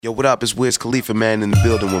Yo, what up? It's Khalifa, man, in the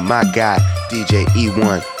building with my guy, DJ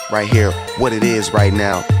E1, right here. What it is right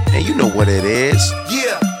now. And you know what it is.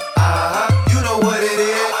 Yeah, you know what it is.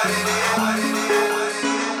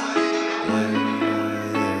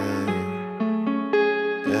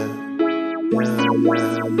 We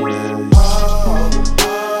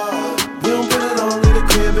don't put it on in the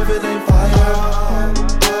crib if it ain't fire.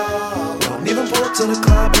 We don't even pull up to the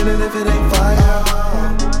club in it if it ain't fire.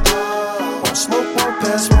 Won't smoke, won't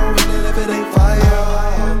pass, won't hit it if it ain't fire.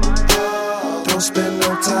 Don't spend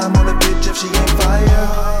no time on a bitch if she ain't fire.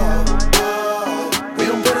 We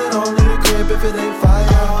don't put it on in the crib if it ain't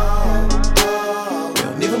fire. We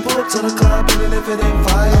don't even pull up to the club in it if it ain't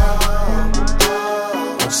fire.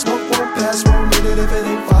 Won't smoke, won't pass, won't hit it if it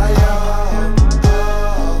ain't fire.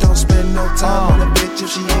 Don't spend no time on a bitch if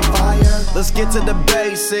she ain't fire. Let's get to the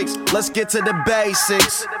basics. Let's get to the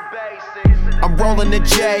basics. I'm rolling the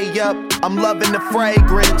J up. I'm loving the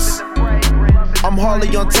fragrance. I'm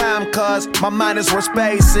hardly on time cause my mind is where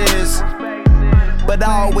space is. But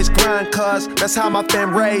I always grind cause that's how my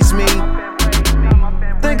fam raised me.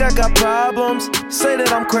 Think I got problems, say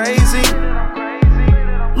that I'm crazy.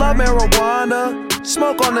 Love marijuana,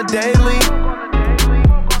 smoke on the daily.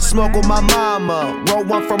 Smoke with my mama, roll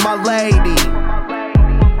one for my lady.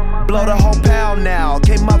 Blow the whole pound now,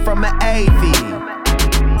 came up from an AV.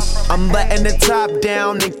 I'm letting the top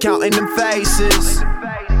down and counting them faces.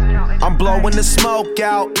 I'm blowing the smoke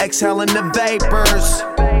out, exhaling the vapors.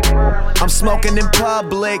 I'm smoking in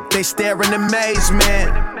public, they stare in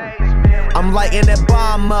amazement. I'm lighting that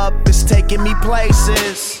bomb up, it's taking me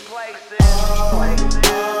places.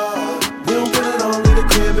 We don't put it on in the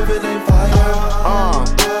crib if it ain't fire.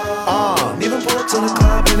 Don't even pull up to the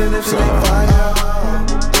club in it if it ain't fire.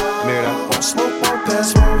 Won't smoke, won't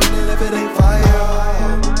pass, won't hit it if it ain't fire.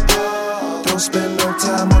 Don't spend no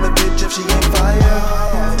time on a bitch if she ain't fire.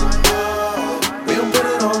 We don't put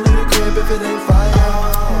it on in the crib if it ain't fire.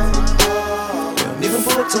 We don't even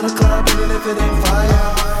pull up to the club in it if it ain't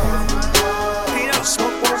fire. Don't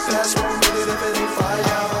smoke, won't pass, won't hit it if it ain't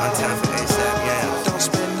fire. On time for ASAP, yeah. Don't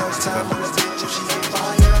spend no time on a bitch if she ain't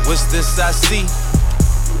fire. What's this I see?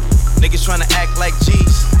 Niggas tryna act like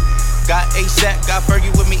G's. Got ASAP, got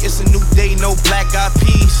Fergie with me, it's a new day, no black eyed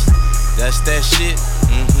peas. That's that shit,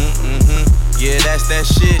 yeah, that's that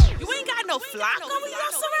shit. You ain't got no flock on me,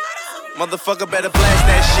 Motherfucker better blast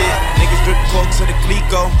that shit. Niggas drip coke to the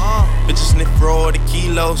Clico. Bitches sniff raw the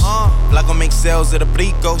kilos. Block gon' make sales of the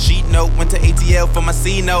Blico. Sheet note, went to ATL for my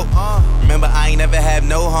C note. Remember I ain't never have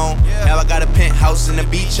no home. Now I got a penthouse in the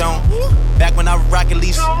beach home. Back when I was rockin'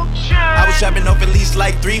 lease, I was trapping off at least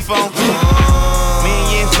like 3 phones. Me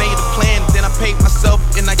and Yams made a plan, then I paid myself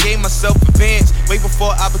and I gave myself advance. Way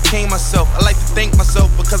before I became myself. I like to thank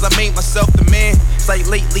myself because I made myself the man. It's like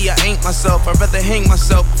lately I ain't myself. I'd rather hang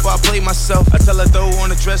myself before I play myself. I tell her throw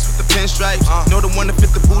on a dress with the pinstripes. Know the one that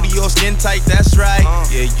fit the booty or skin tight, that's right.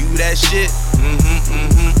 Yeah, you that shit.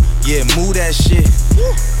 Yeah, move that shit.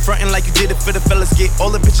 Frontin' like you did it for the fellas. Get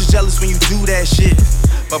all the bitches jealous when you do that shit.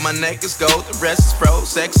 But my neck is gold, the rest is froze.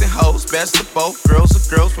 Sex and hoes, best of both. Girls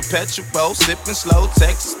are girls, perpetual. Sippin' slow,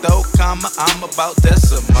 Texas though, comma, I'm about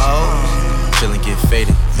decimals. Chillin' get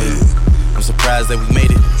faded. I'm surprised that we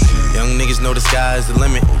made it. Young niggas know the sky is the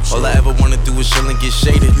limit. All I ever wanna do is chill and get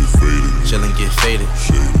shaded. Chill and get faded.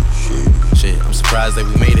 Shit, I'm surprised that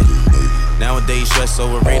we made it. Nowadays, stress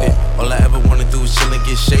overrated. All I ever wanna do is chill and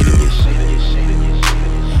get shaded.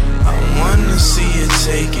 I wanna see you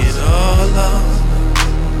take it all off.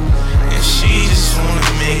 And she just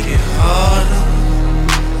wanna make it harder.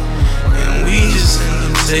 And we just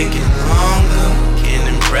end up taking longer. Can't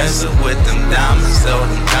impress her with them diamonds, though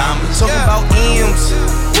them diamonds. Talking about M's,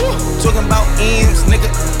 talking about M's, nigga,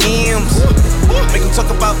 M's. Make them talk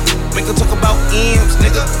about M's, nigga. Talking about M's,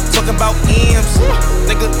 nigga. Talking about M's,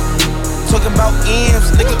 nigga. Talking about M's,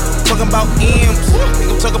 nigga.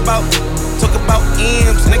 Talk about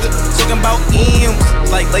M's, nigga. Talking about M's.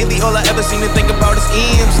 Like lately, all I ever seem to think about is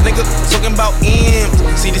M's, nigga. Talking about M's.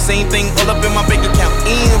 See the same thing all up in my bank account.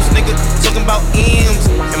 M's, nigga. Talking about M's.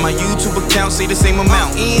 And my YouTube account see the same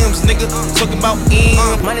amount. M's, nigga. Talking about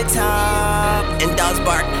M's. Money talk and dogs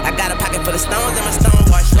bark. I got a pocket full of stones and my stone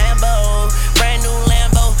wash Lambo. Brand new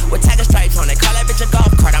Lambo with tiger stripes on it. Call that bitch a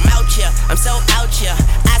golf cart. I'm out here. I'm so out here.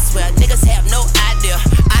 I swear niggas have no idea.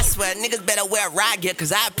 I swear niggas better wear ride gear,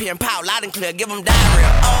 cause I appear in power loud and clear. Give them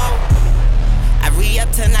diarrhea. Oh, I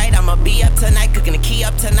re-up tonight, I'ma be up tonight. Cooking the key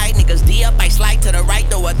up tonight, niggas D up. I slide to the right,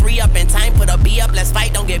 throw a 3 up in time. Put a B up, let's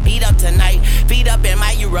fight, don't get beat up tonight. Feet up in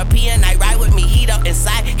my European night, ride with me, heat up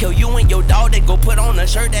inside. Kill you and your dog, they go put on a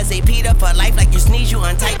shirt that say Peter for life. Like you sneeze, you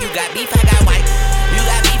untight. You got beef, I got white. You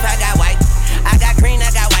got beef, I got white. I got green,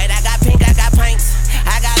 I got white, I got pink, I got pints.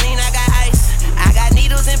 I got lean, I got ice. I got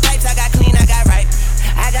needles and pipes, I got clean, I got right.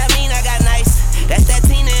 I got mean, I got nice. That's that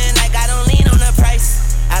Tina and like I don't lean on the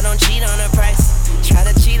price. I don't cheat on the price. Try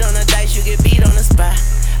to cheat on the dice, you get beat on the spot.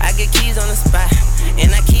 I get keys on the spot, and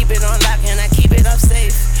I keep it on lock, and I keep it up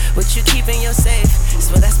safe. What you keep in your safe? It's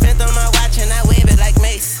what I spent on my watch, and I wave it like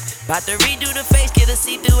Mace. About to redo the face, get a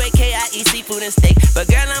see-through AK, I eat seafood and steak. But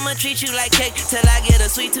girl, I'ma treat you like cake, till I get a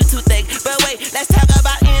sweet toothache. But wait, let's talk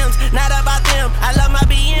about M's, not about them. I love my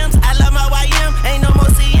BMs, I love my YM, ain't no more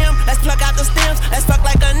CM. Let's pluck out the stems, let's fuck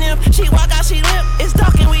like a nymph. She walk out, she limp, it's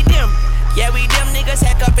dark and we dim. Yeah, we dim niggas,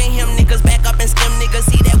 hack up in him niggas, back up and skim niggas.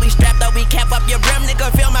 See that we strapped up, we cap up your brim, nigga.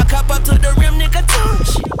 Fill my cup up to the rim, nigga.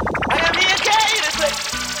 Shit. I got me a K in this place.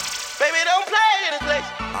 Baby, don't play in this place.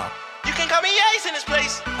 You can call me Ace in this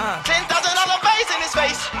place. $10,000 bass in his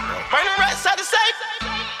face. Burning rats out the safe.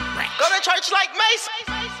 Go to church like Mace.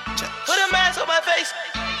 Put a mask on my face.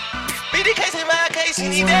 BDK in my case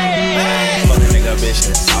any day. Fuck a nigga, bitch,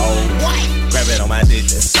 that's all. Grab it on my dick,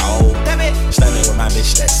 that's all. Stunning with my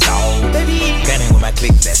bitch, that's all. Gunning with my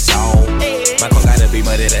click, that's all. My car gotta be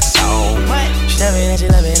muddy, that's all. Stabbing that you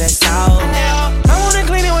love it, that's all. I wanna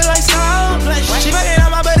clean it with like salt. She fucking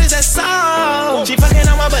on my buddies, that's all. She fucking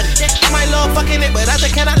on my buddy. I might love fucking it, but I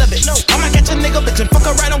just cannot love it. I might catch a nigga bitch and fuck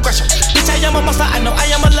her right on Gresham. Bitch, I am a monster, I know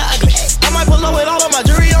I am a little ugly. I might pull up with all of my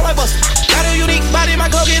jewelry on my bus. Got a unique body,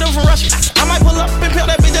 my glove get them from Russia. I might pull up and peel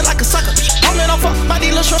that bitch just like a sucker. I'm in on fuck my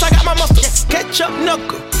dealer shorts, I got my mustard. Catch up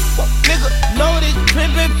knuckle, nigga, loaded,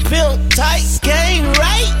 pimpin', pill, tight, game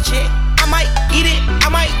right. I might eat it, I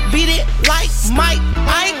might beat it like Mike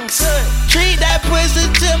Ike's. Treat that pussy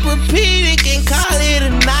Tempur-Pedic and call it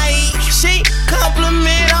a night. She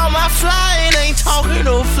compliment on my flying, ain't talking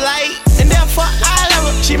no flight. And therefore I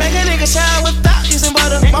love her. She make a nigga shine without using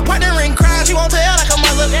butter. My partner in crime, she won't tell like a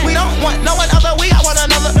mother. We don't want no one other, we got one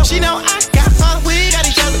another. She know I got her, we got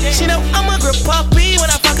each other. She know I'ma grip puppy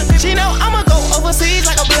when I fuck her. She know I'ma go overseas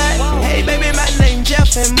like a blood. Hey baby, my name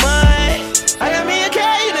Jeff and Mud. I got me a K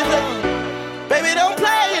in this place. Baby, don't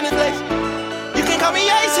play in this place. You can call me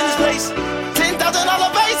Ace in this place. $10,000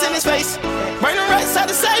 bass in this face. Burning rats out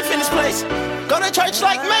the safe in this place. Go to church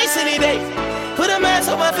like Mace any day. Put a mask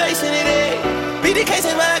on my face any day. BDK's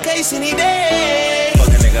in my case any day. Fuck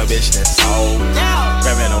a nigga, bitch, that's all.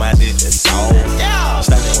 Grabbing on my dick, that's all.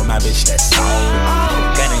 Stunning with my bitch, that's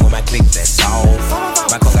all. Gunning with my click, that's all.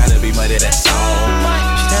 My car gotta be muddy, that's all.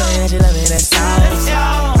 She tell me that she love me, that's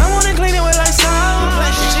all. I wanna clean it with like salt.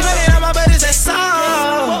 She fucking on my buddies, that's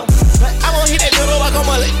all. I won't hit that girl like a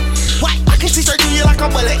mullet. I can see straight through you like a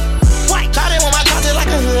bullet. Got it on my content like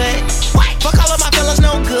a hood. Fuck all of my fellas,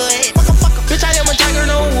 no good. Bitch, I am a tiger,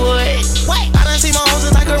 no wood. I done see my hoes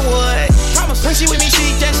in Tiger Wood. When she with me,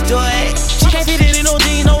 she just do it. She can't fit it in no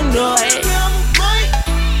jeans, no nut.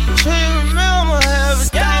 She remember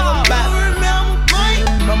everything about me.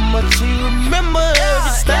 She remember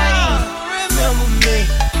everything. Remember me.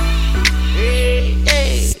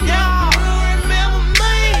 Remember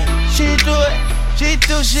me. She do it. She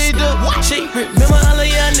do. She remember all of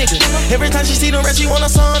y'all niggas. Every time she see the rest, she want a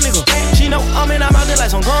song, nigga. She know I'm in her mouth just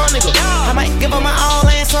like some grown nigga. I might give her my all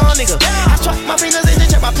and some nigga. I strut my fingers and then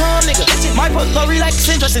check my palm, nigga. Might put low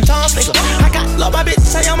relaxing dress in Tom's, nigga. I got love my bitch,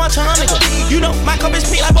 say I'm a charm, nigga. You know my cup is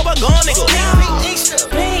pink like Bubba Gum, nigga.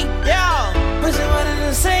 Pink, yeah. Pussy wanted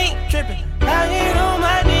to sing, tripping. I get on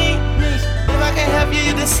my knees. If I can help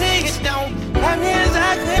you to sing it down, as near as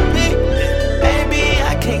I could be. Baby,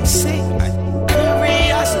 I can't sing.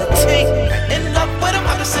 Curiosity, end up with him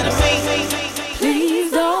opposite of me.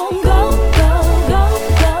 Please don't go, go, go,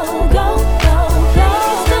 go, go, go.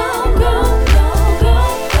 Please don't go, go, go,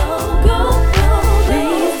 go, go, go.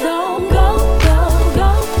 Please don't go, go,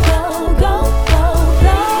 go, go, go, go.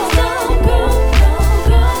 Please don't go, go,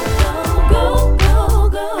 go, go, go, go,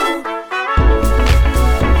 go.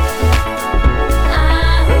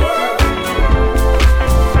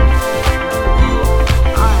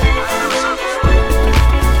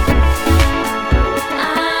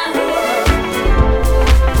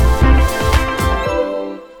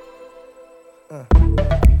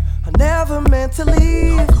 To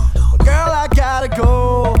leave, but girl, I gotta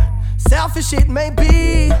go. Selfish it may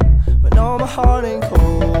be, but no, my heart ain't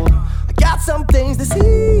cold. I got some things to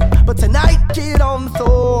see, but tonight get on the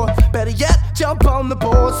floor. Better yet, jump on the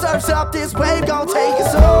board. Surfs up this wave, gon' take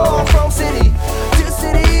us all. From city to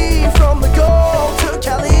city, from the gold to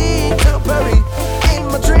Cali to Perry. In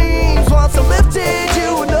my dreams, once I'm lifted,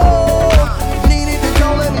 you would know. Needed to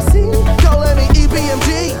go, let me see, go let me EPMG.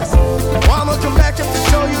 I'ma come back just to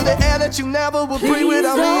show you the air that you never will breathe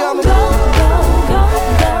without me. I'ma go, go, go,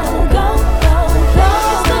 go, go, go.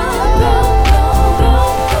 Please don't go, go.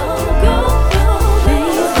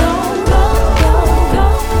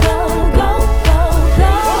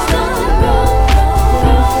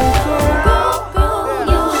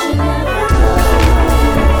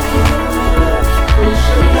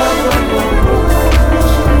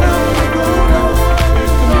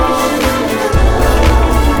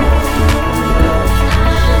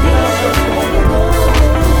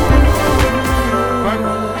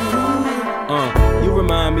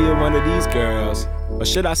 Or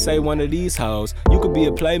should I say one of these hoes? You could be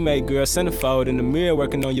a playmate girl, centerfold in the mirror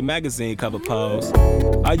working on your magazine cover pose.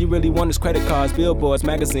 All you really want is credit cards, billboards,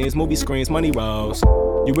 magazines, movie screens, money rolls.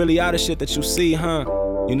 You really are the shit that you see, huh?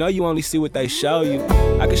 You know you only see what they show you.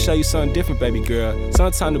 I can show you something different, baby girl.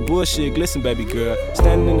 Sometimes the bullshit glisten, baby girl.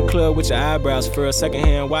 Standing in the club with your eyebrows furrowed,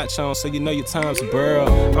 secondhand watch on, so you know your time's a burl.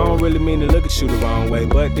 I don't really mean to look at you the wrong way,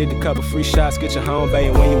 but did a couple free shots, get your home bay.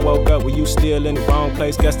 And when you woke up, were you still in the wrong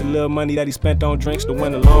place? Guess the little money that he spent on drinks to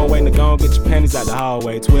went a long way. Now go and get your panties out the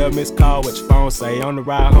hallway. 12 missed call, what your phone say. On the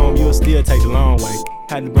ride home, you'll still take the long way.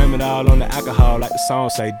 Had to blame it all on the alcohol, like the song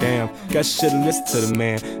say, damn. Guess you should've listened to the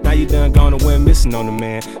man. Now you done gone and went missing on the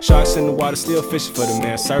man. Sharks in the water, still fishing for the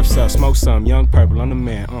man. Surf's up, smoke some, young purple on the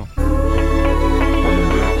man.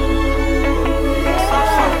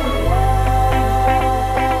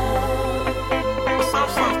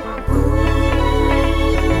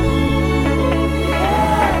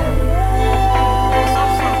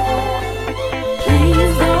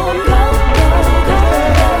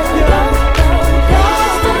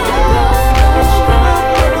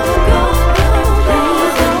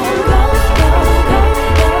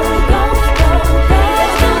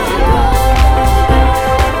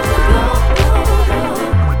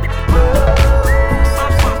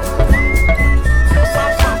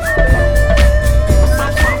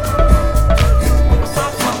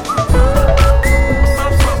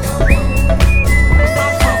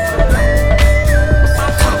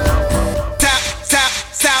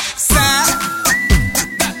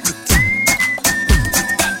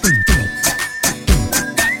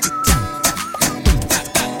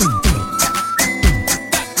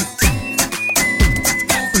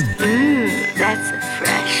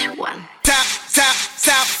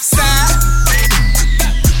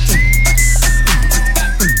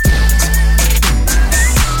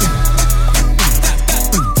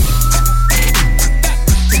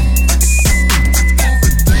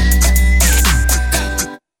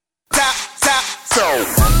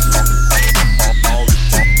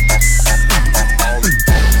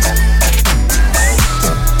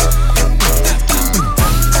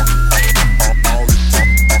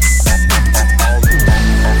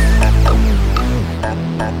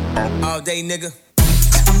 Nigga.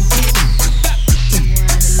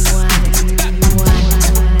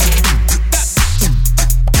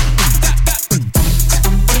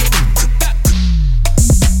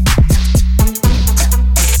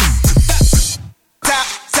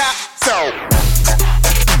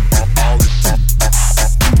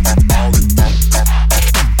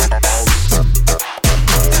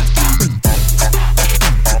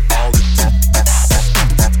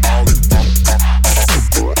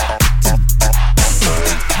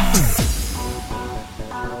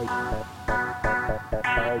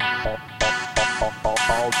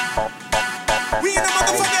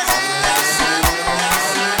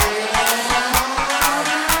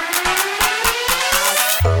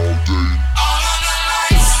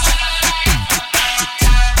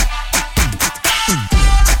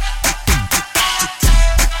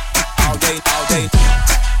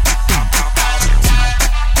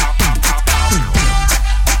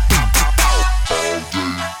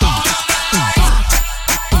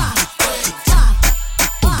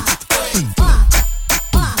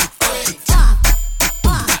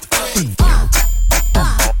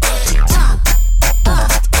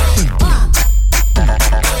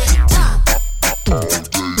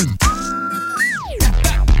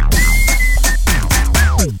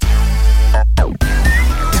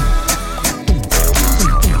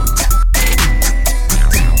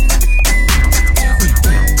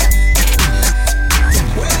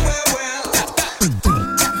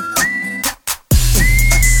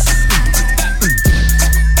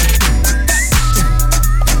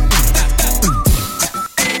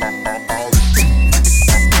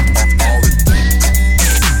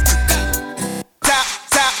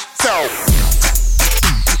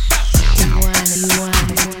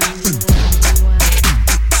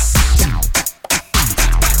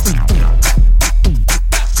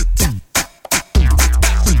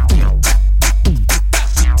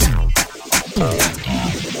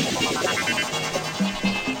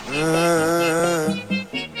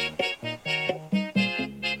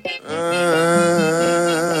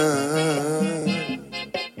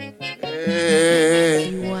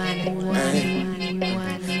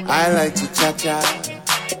 I like to cha-cha,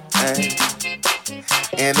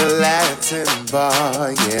 in a Latin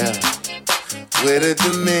bar, yeah, with a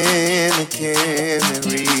Dominican that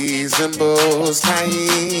resembles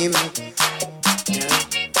Kanye. Yeah.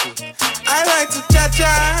 I like to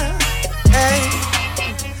cha-cha,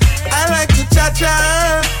 I like to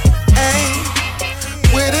cha-cha,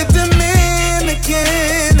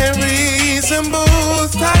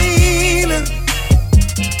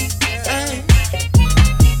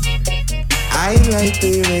 like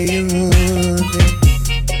the way you move it.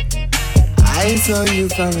 I saw you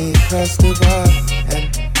from across the bar, and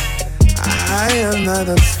I am not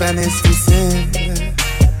of Spanish descent.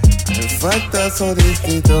 I'm fucked up, so they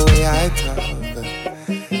did the way I talk.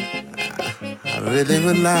 I really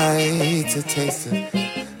would like to taste the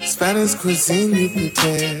Spanish cuisine you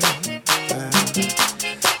prepare.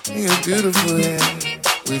 You're beautiful, yeah.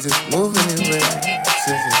 We just moving it well.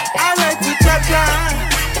 I like to cha-cha,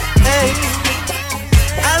 hey.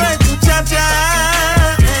 I like to cha-cha,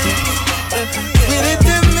 hey. With a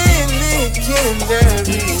Dominican, there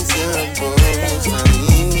is a boss.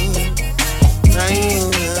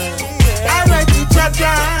 I like to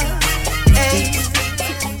cha-cha, hey.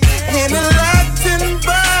 In a Latin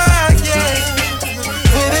bar, yeah.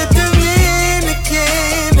 With a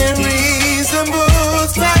Dominican, there is a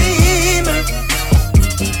boss.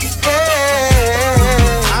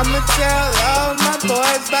 I'ma tell all my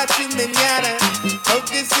boys about you, manana. Hope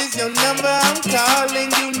this is your number, I'm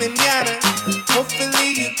calling you, manana. Hopefully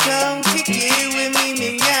you come kick it with me,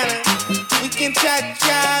 manana. We can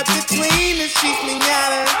cha-cha between the sheets,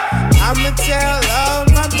 manana. I'ma tell all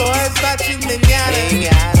my boys about you, manana.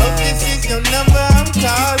 Hope this is your number, I'm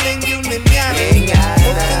calling you, manana.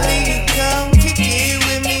 Hopefully you come kick it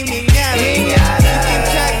with me, manana. We can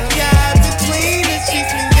cha-cha between the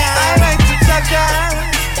sheets, manana. I like to cha-cha.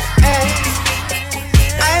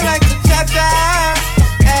 I like to cha-cha,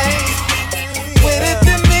 ay. With a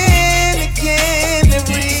Dominican, the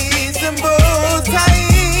reasonable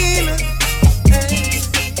time.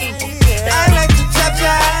 I like to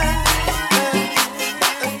cha-cha,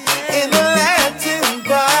 in a Latin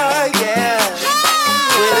bar, yeah.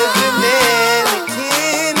 With a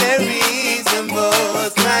Dominican, the reasonable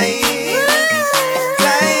time.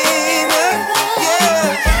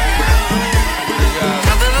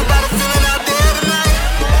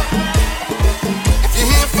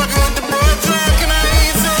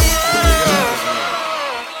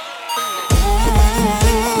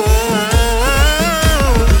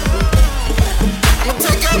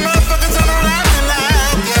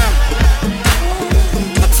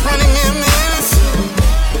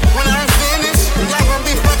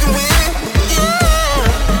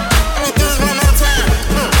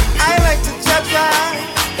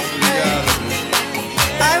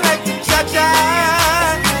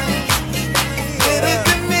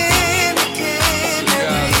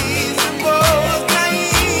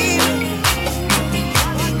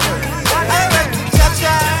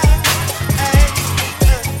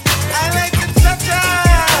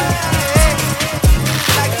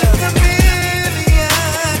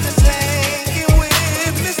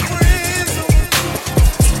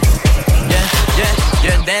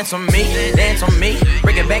 Dance on me,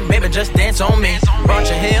 bring it back, baby, just dance on me. Brought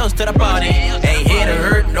your heels to the party, ain't here to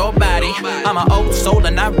hurt nobody. I'm an old soul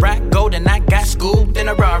and I rock gold and I got scooped in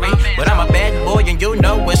a Rari. But I'm a bad boy and you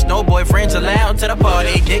know it's no boyfriends allowed to the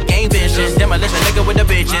party. Dick ain't vicious, demolition nigga with the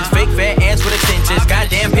bitches. Fake fat ass with extensions,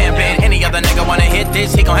 goddamn pimpin'. Any other nigga wanna hit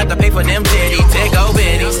this, he gon' have to pay for them titties. Take go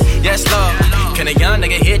bitties, yes lord. Can a young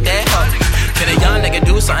nigga hit that up? Can a young nigga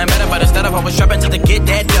do something better? But instead of always trapping just to get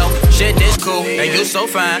that dough. Shit, this cool, and you so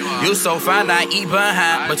fine, I eat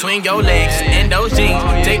behind between your legs and those jeans.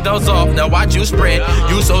 Take those off, now watch you spread.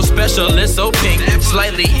 You so special, it's so pink,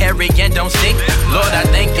 slightly hairy and don't stink. Lord, I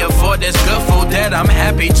thank you for this good food that I'm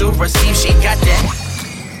happy to receive. She got that.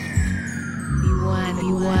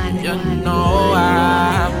 You know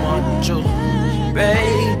I want you,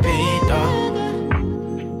 baby doll.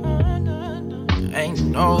 Ain't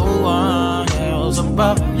no one else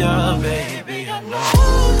above you, baby. I know.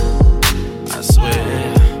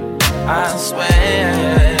 I swear,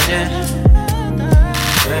 yeah.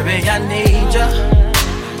 Baby, I need you.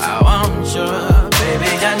 I want you,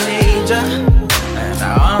 baby, I need you. And I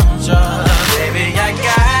want you, baby, I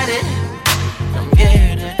got it. Come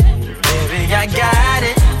get it, baby, I got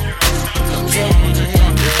it. Come get it,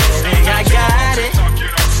 baby, I got it.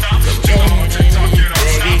 Come get it,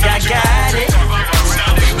 baby, I got it.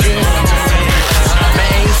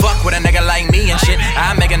 Man, fuck with a nigga like me and shit.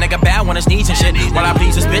 I make a nigga bow on his knees and shit. While I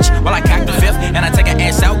please this bitch, while I cock the fifth. And I take her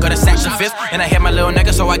ass out, go to section fifth. And I hit my little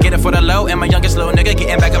nigga, so I get it for the low. And my youngest little nigga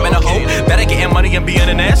getting back up in the hole. Better getting money and being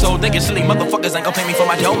an asshole. Thinking silly motherfuckers ain't gon' pay me for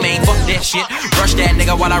my domain. Fuck that shit. Rush that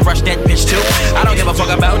nigga while I rush that bitch too. I don't give a fuck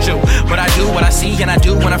about you, but I do what I see and I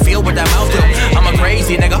do when I feel what that mouth do. I'm a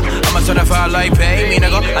crazy nigga, I'm a certified like pay me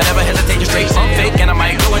nigga. I never hesitate to straight some fake, and I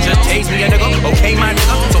might go and just taste me a nigga. Okay, my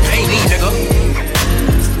nigga, so pay me nigga.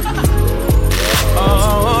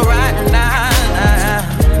 Oh, right now,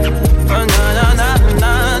 oh, na na na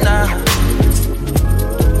na na,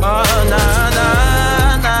 oh, na na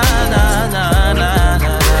na na na na.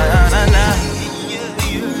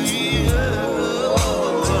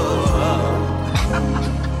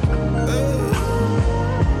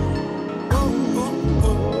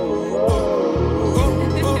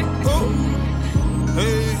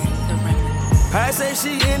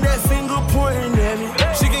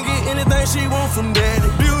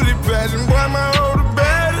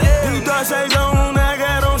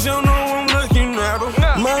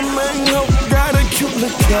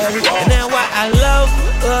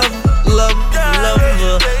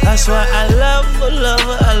 I swear I love her, love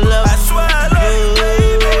her, I love her. I swear I love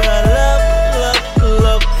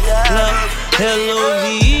her.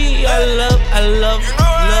 L-O-V-E, I love,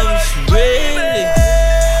 she really.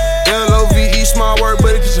 L-O-V-E, small work,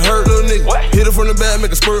 but it just hurt, little nigga. What? Hit it from the back,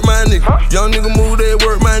 make a spurt, my nigga. Young nigga move, they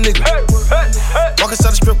work, my nigga. Walk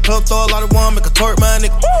inside the strip club, throw a lot of one, make a twerk, my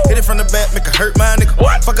nigga. Hit it from the back, make a hurt, my nigga.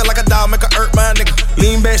 Fuck it like a dog, make a hurt, my nigga.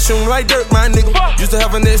 Lean back, shooting like dirt, my nigga. Used to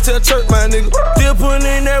have a nest to a church, my nigga. Still putting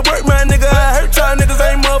in that work, my nigga. I heard y'all niggas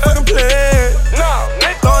ain't motherfucking playing. No,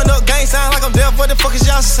 nigga. Throwing up gang sound like I'm deaf, what the fuck is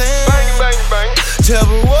y'all saying? Bang, bang, bang. Tell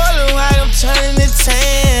me what the right, I'm turning it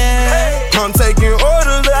 10. I'm taking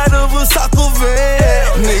orders out of a soccer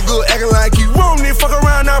van. Nigga acting like you want it, fuck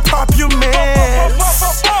around, I'll pop your man.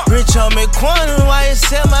 Rich on me, Quan, why you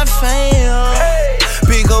sell my fam?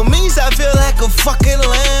 Big ol' means I feel like a fucking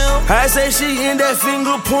lamb. I say she in that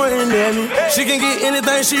finger pointing at me. She can get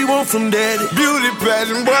anything she want from daddy. Beauty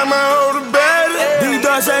pageant, boy, my older baddie. These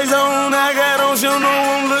dark shades on, I got on, she don't know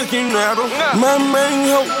I'm looking at her. My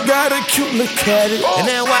main hoe got a cute little caddy. And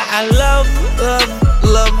that's why I love her.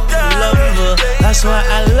 That's why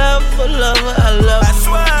I love her, That's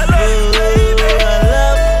why I love.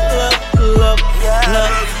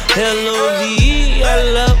 L-O-V-E, I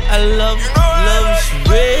love, she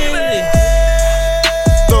really.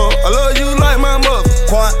 Thug, I love you like my mother.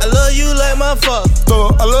 Quan, I love you like my fuck.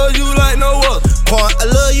 Thug, I love you like no other. Quan, I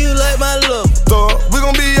love you like my love. Thug, we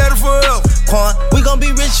gon' be at it forever. Quan, we gon'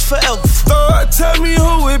 be rich forever. Thug, tell me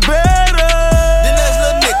who it better. The next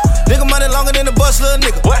little nigga. Nigga money longer than the bus, little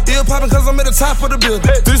nigga. What? Still poppin' cause I'm at the top of the building.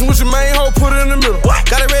 This with your main hoe, put it in the middle. What?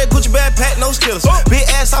 Got a red Gucci backpack, no skillers. Big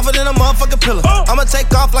ass softer than a motherfucking pillar. I'ma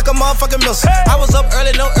take off like a motherfucking mills. I was up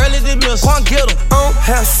early, no early than mills. Quan get 'em. I don't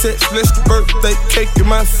have sex, bless the birthday cake in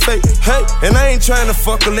my face. Hey, and I ain't tryna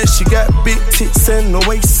fuck unless she got big tits and no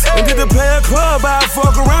waist. And did the play a club, I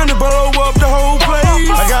fuck around and blow up the whole place.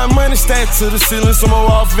 I got money stacked to the ceiling, some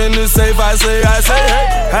more off in the safe. I say,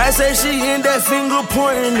 hey. I say she in that finger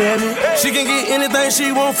pointing at me. She can get anything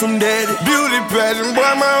she want from daddy. Beauty pageant,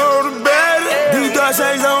 boy, my older baddie. These dark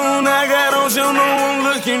shades on, I got on, she don't know I'm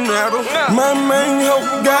looking at her. My main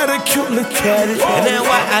hoe got a cute little caddy. And that's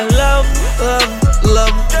why I love her.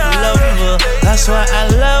 That's why I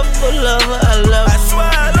love her, That's why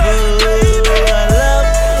I love.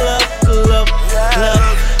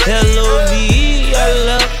 L-O-V-E, I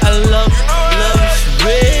love, she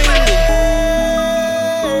really.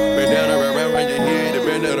 Bend down around your head,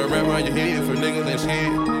 bend down around your head for niggas that's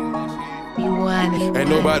scared. You want it. Ain't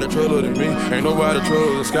nobody truller than me, ain't nobody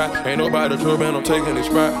truller than Scott, ain't nobody truller, man, I'm taking this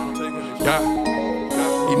spot. Yeah,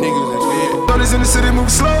 these niggas that's scared. Donnie's in the city moving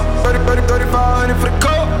slow. 30, 3500 for the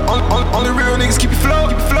coat. Only real niggas keep you flow.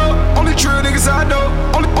 Only true niggas I know.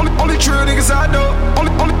 Only true niggas I know.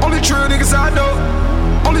 Only true niggas I know.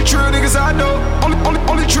 Only true niggas I know.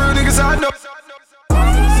 Only true niggas I know.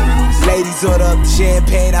 Ladies order up the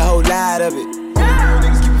champagne, a whole lot of it.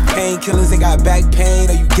 Painkillers ain't got back pain,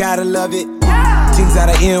 oh you gotta love it. Things out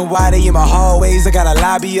of NY, they in my hallways, I got a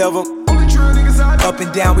lobby of them. Up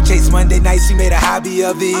and down with Chase Monday nights, we made a hobby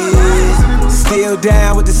of it. Still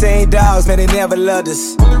down with the same dogs, man, they never loved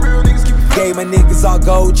us. Gave my niggas all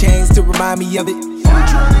gold chains to remind me of it.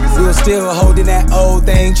 We were still holding that old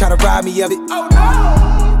thing, trying to rob me of it.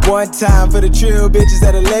 One time for the trill bitches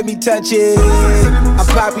that'll let me touch it. I'm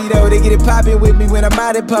poppy though, they get it poppin' with me when I'm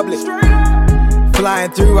out in public.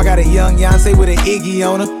 Flying through, I got a young Beyonce with an Iggy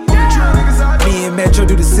on her. Me and Metro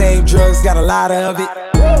do the same drugs, got a lot of it.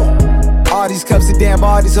 All these cups of damn,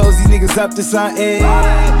 all these hoes, these niggas up to something.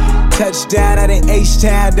 Touchdown out in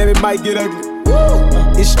H-Town, then it might get ugly.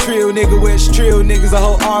 It's trill nigga, where it's trill niggas, a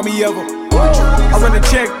whole army of them. I run the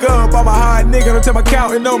check up, I'm a hard nigga, don't tell my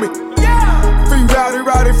counting on me. Free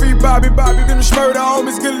Rowdy, free Bobby, then the Schmurder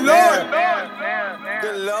homies, good lord.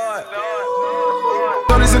 Good lord.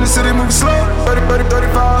 Donnie's in the city moving slow. 30,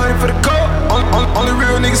 3500 for the coat. Only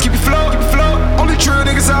real niggas keep you flow. Only true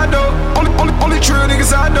niggas I know. Only true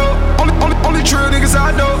niggas I know. Only true niggas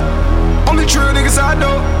I know. Only true niggas I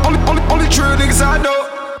know. Only true niggas I know.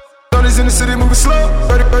 Donnie's in the city moving slow.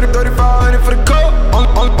 30, 3500 for the coat.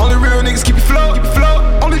 Only real niggas keep you flow.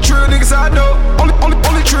 Only true niggas I know.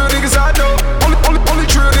 Only true niggas I know. Only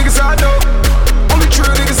true niggas I know. Only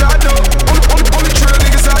true niggas I know. Only true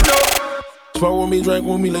niggas I know. Smoke with me, drink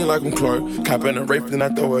with me, lean like I'm Clark. Cop in a rape, then I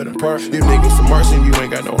throw it in park. You niggas some arson, you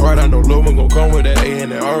ain't got no heart. I know Lil' one gon' come with that A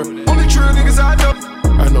and that R. Only true niggas I know.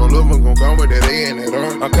 I no love, I'm gon' come with that A and that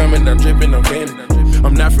R. I'm coming down dripping, I'm candy.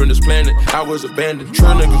 I'm not from this planet, I was abandoned. True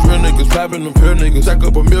niggas, real niggas, popping them pure niggas. Stack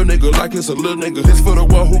up a meal nigga like it's a little nigga. This for the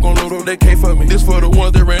one who gon' load up that K for me. This for the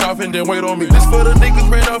ones that ran off and then wait on me. This for the niggas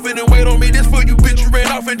ran off and then wait on me. This for you bitch, you ran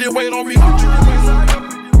off and then wait on me.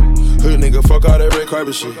 Hood nigga, fuck all that red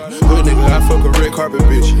carpet shit. Hood nigga, I fuck a red carpet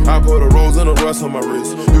bitch. I put a rose and a rust on my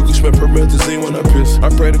wrist. You can smell promethazine when I piss. I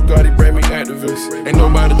pray to God he bring me activists. Ain't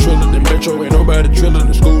nobody trillin' in Metro, ain't nobody trillin'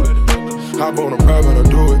 in school. Hop on a private, I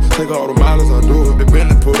do it. Take all the mileage, I do it. The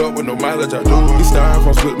Bentley put up with no mileage, I do it. These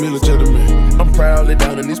styrofoam split me legitimate. I'm proudly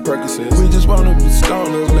down in these Percocets. We just wanna be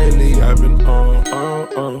stoners lately. I've been on.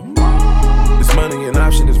 It's money an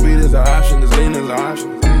option, it's weed is an option, it's lean is an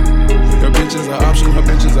option. Her bitch is an option, her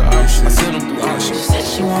bitch is an option. I sent them through options. She said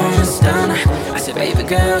she want a stunner. I said, baby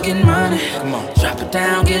girl, get money. Come on. Drop it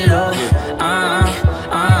down, get low.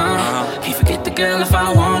 Can't forget the girl if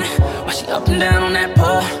I want it. Why she up and down on that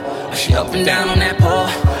pole? Why she up and down on that pole?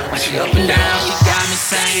 Why she up and down? She got me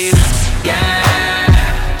saying,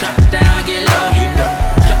 yeah. Drop it down, get low.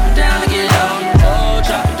 Drop it down, get low. Oh,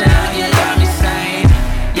 drop it down, get low. Got me saying,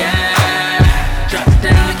 yeah. Drop it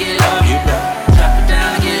down, get low. Drop it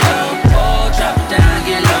down, get low. Oh, drop it down,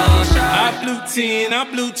 get low. I blew 10, I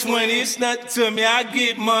blew 20, it's nothing to me. I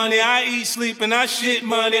get money, I eat, sleep, and I shit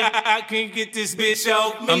money. I can't get this bitch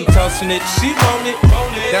off me. I'm tossing it, she want it.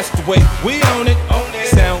 That's the way we own it.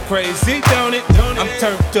 Sound crazy, don't it? I'm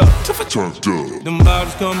turned up. Them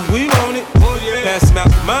bottles come, we want it. Pass them out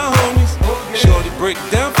to my homies. Shorty break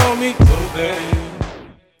it down for me.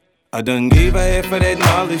 I done gave her head for that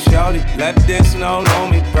knowledge, shawty. Lap dancing all on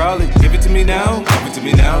me, probably. Give it to me now, give it to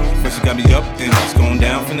me now. First she got me up, then she's going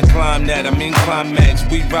down. Finna climb that, I mean climax.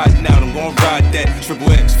 We riding out, I'm gon' ride that. Triple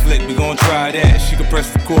X flick, we gon' try that. She can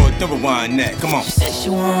press record, then rewind that, come on. She said she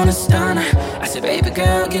want a stunner. I said, baby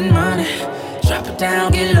girl, get money. Drop it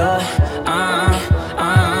down, get low.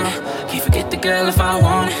 Can't forget the girl if I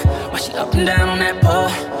want it. Why she up and down on that pole?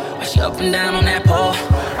 Why she up and down on that pole?